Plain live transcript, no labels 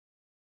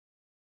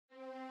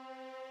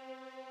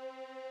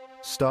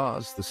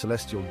Stars, the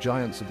celestial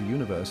giants of the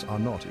universe, are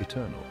not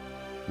eternal.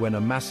 When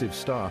a massive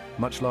star,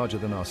 much larger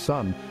than our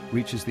sun,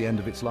 reaches the end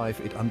of its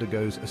life, it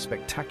undergoes a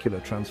spectacular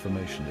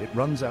transformation. It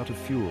runs out of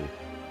fuel,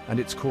 and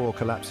its core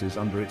collapses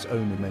under its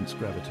own immense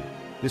gravity.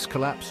 This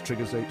collapse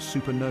triggers a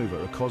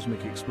supernova, a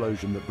cosmic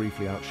explosion that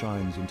briefly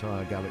outshines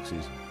entire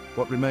galaxies.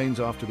 What remains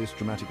after this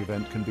dramatic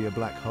event can be a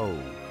black hole,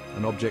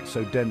 an object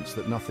so dense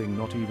that nothing,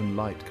 not even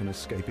light, can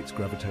escape its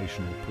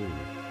gravitational pull.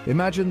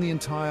 Imagine the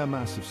entire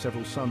mass of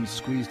several suns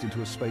squeezed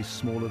into a space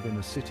smaller than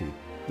a city.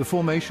 The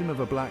formation of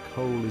a black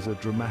hole is a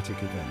dramatic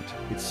event.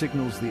 It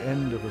signals the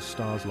end of a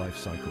star's life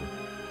cycle.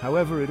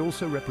 However, it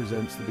also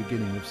represents the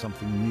beginning of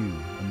something new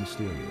and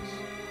mysterious.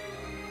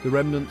 The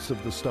remnants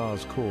of the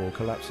star's core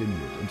collapse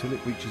inward until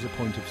it reaches a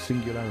point of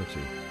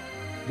singularity.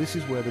 This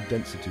is where the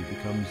density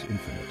becomes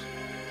infinite.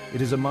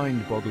 It is a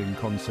mind-boggling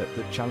concept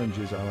that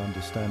challenges our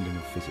understanding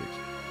of physics.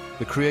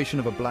 The creation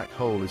of a black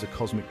hole is a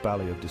cosmic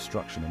ballet of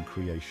destruction and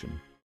creation.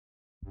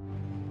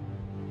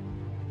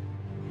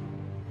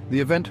 The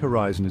event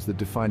horizon is the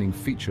defining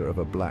feature of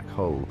a black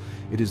hole.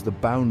 It is the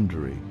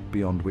boundary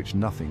beyond which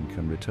nothing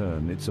can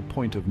return. It's a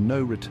point of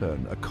no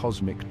return, a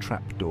cosmic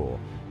trapdoor.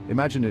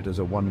 Imagine it as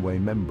a one-way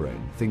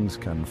membrane. Things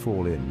can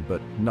fall in,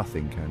 but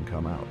nothing can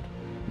come out.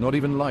 Not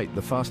even light,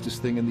 the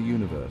fastest thing in the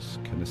universe,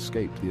 can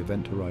escape the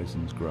event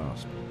horizon's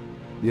grasp.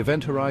 The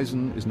event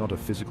horizon is not a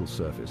physical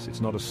surface.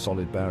 It's not a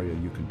solid barrier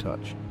you can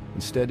touch.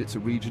 Instead, it's a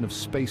region of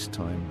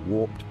space-time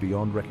warped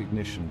beyond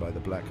recognition by the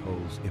black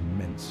hole's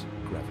immense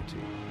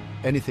gravity.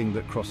 Anything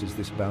that crosses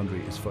this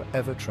boundary is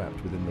forever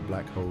trapped within the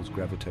black hole's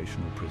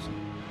gravitational prison.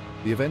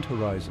 The event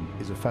horizon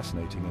is a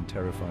fascinating and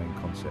terrifying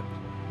concept.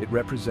 It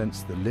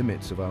represents the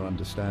limits of our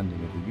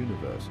understanding of the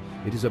universe.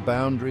 It is a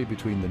boundary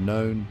between the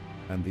known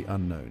and the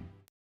unknown.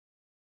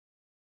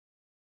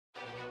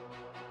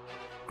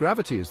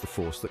 Gravity is the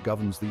force that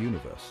governs the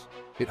universe.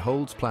 It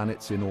holds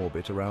planets in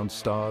orbit around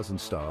stars and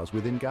stars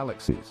within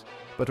galaxies.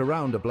 But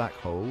around a black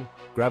hole,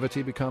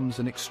 gravity becomes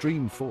an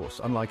extreme force,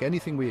 unlike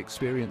anything we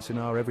experience in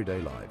our everyday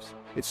lives.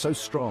 It's so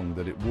strong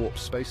that it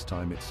warps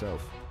space-time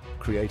itself,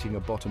 creating a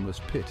bottomless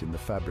pit in the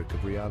fabric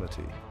of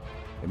reality.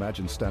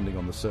 Imagine standing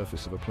on the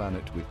surface of a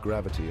planet with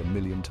gravity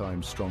 1,000,000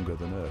 times stronger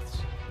than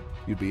Earth's.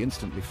 You'd be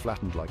instantly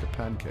flattened like a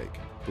pancake.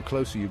 The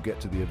closer you get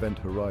to the event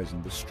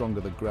horizon, the stronger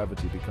the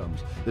gravity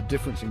becomes. The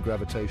difference in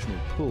gravitational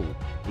pull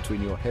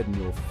between your head and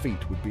your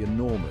feet would be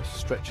enormous,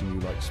 stretching you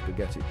like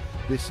spaghetti.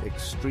 This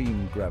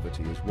extreme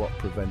gravity is what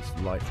prevents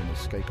light from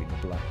escaping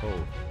a black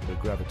hole. The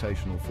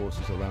gravitational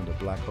forces around a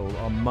black hole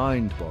are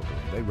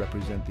mind-boggling. They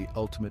represent the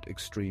ultimate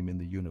extreme in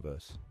the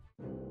universe.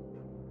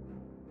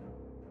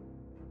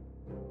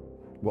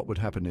 What would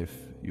happen if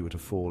you were to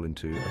fall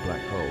into a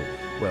black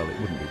hole? Well, it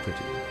wouldn't be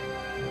pretty.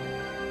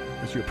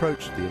 As you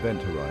approached the event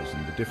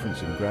horizon, the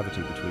difference in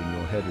gravity between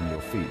your head and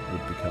your feet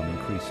would become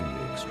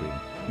increasingly extreme.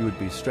 You would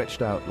be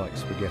stretched out like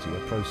spaghetti, a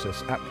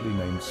process aptly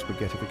named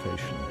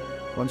spaghettification.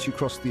 Once you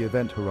crossed the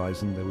event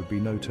horizon, there would be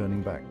no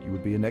turning back. You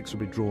would be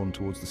inexorably drawn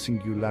towards the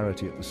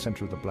singularity at the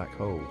center of the black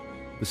hole.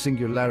 The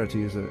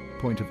singularity is a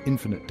point of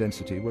infinite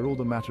density where all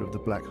the matter of the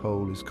black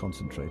hole is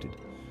concentrated.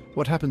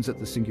 What happens at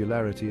the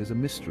singularity is a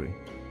mystery.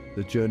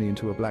 The journey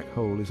into a black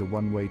hole is a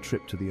one-way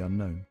trip to the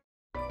unknown.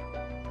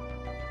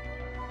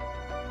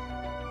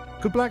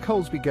 Could black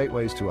holes be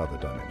gateways to other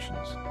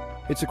dimensions?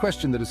 It's a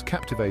question that has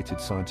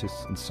captivated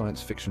scientists and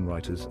science fiction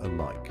writers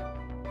alike.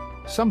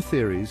 Some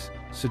theories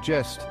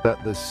suggest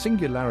that the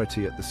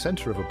singularity at the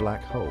center of a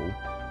black hole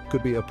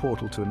could be a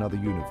portal to another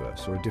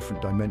universe or a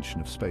different dimension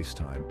of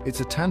space-time.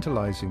 It's a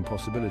tantalizing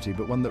possibility,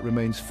 but one that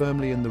remains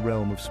firmly in the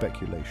realm of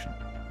speculation.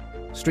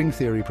 String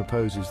theory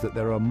proposes that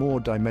there are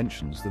more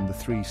dimensions than the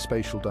 3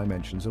 spatial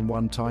dimensions and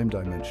 1 time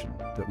dimension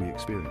that we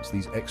experience.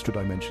 These extra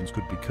dimensions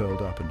could be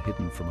curled up and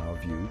hidden from our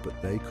view, but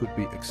they could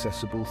be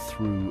accessible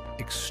through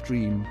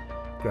extreme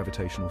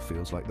gravitational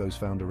fields like those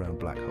found around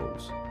black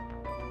holes.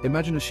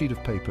 Imagine a sheet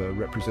of paper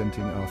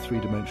representing our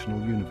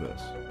 3-dimensional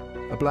universe.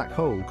 A black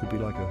hole could be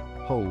like a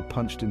hole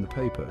punched in the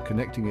paper,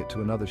 connecting it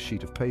to another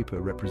sheet of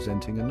paper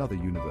representing another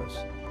universe.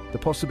 The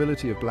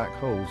possibility of black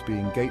holes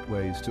being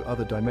gateways to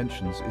other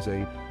dimensions is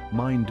a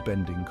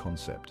mind-bending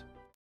concept.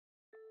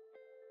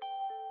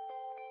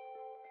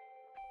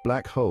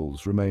 Black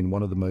holes remain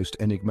one of the most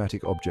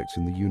enigmatic objects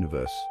in the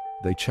universe.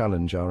 They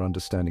challenge our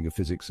understanding of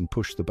physics and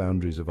push the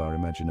boundaries of our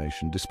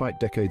imagination. Despite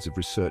decades of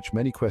research,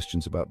 many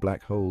questions about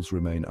black holes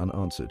remain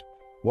unanswered.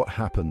 What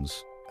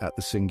happens at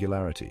the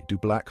singularity? Do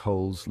black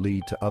holes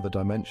lead to other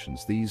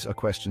dimensions? These are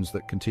questions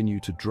that continue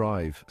to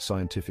drive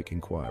scientific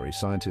inquiry.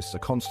 Scientists are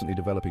constantly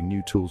developing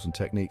new tools and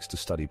techniques to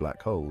study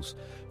black holes,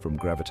 from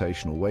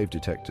gravitational wave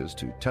detectors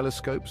to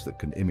telescopes that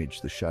can image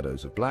the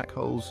shadows of black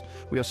holes.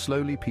 We are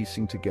slowly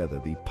piecing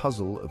together the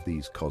puzzle of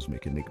these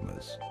cosmic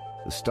enigmas.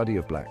 The study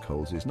of black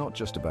holes is not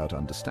just about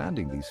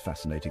understanding these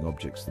fascinating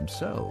objects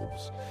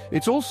themselves.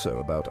 It's also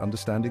about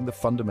understanding the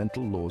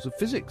fundamental laws of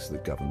physics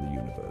that govern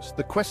the universe.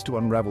 The quest to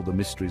unravel the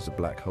mysteries of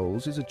black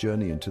holes is a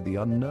journey into the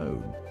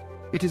unknown.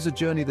 It is a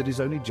journey that is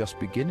only just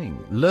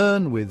beginning.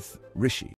 Learn with Rishi.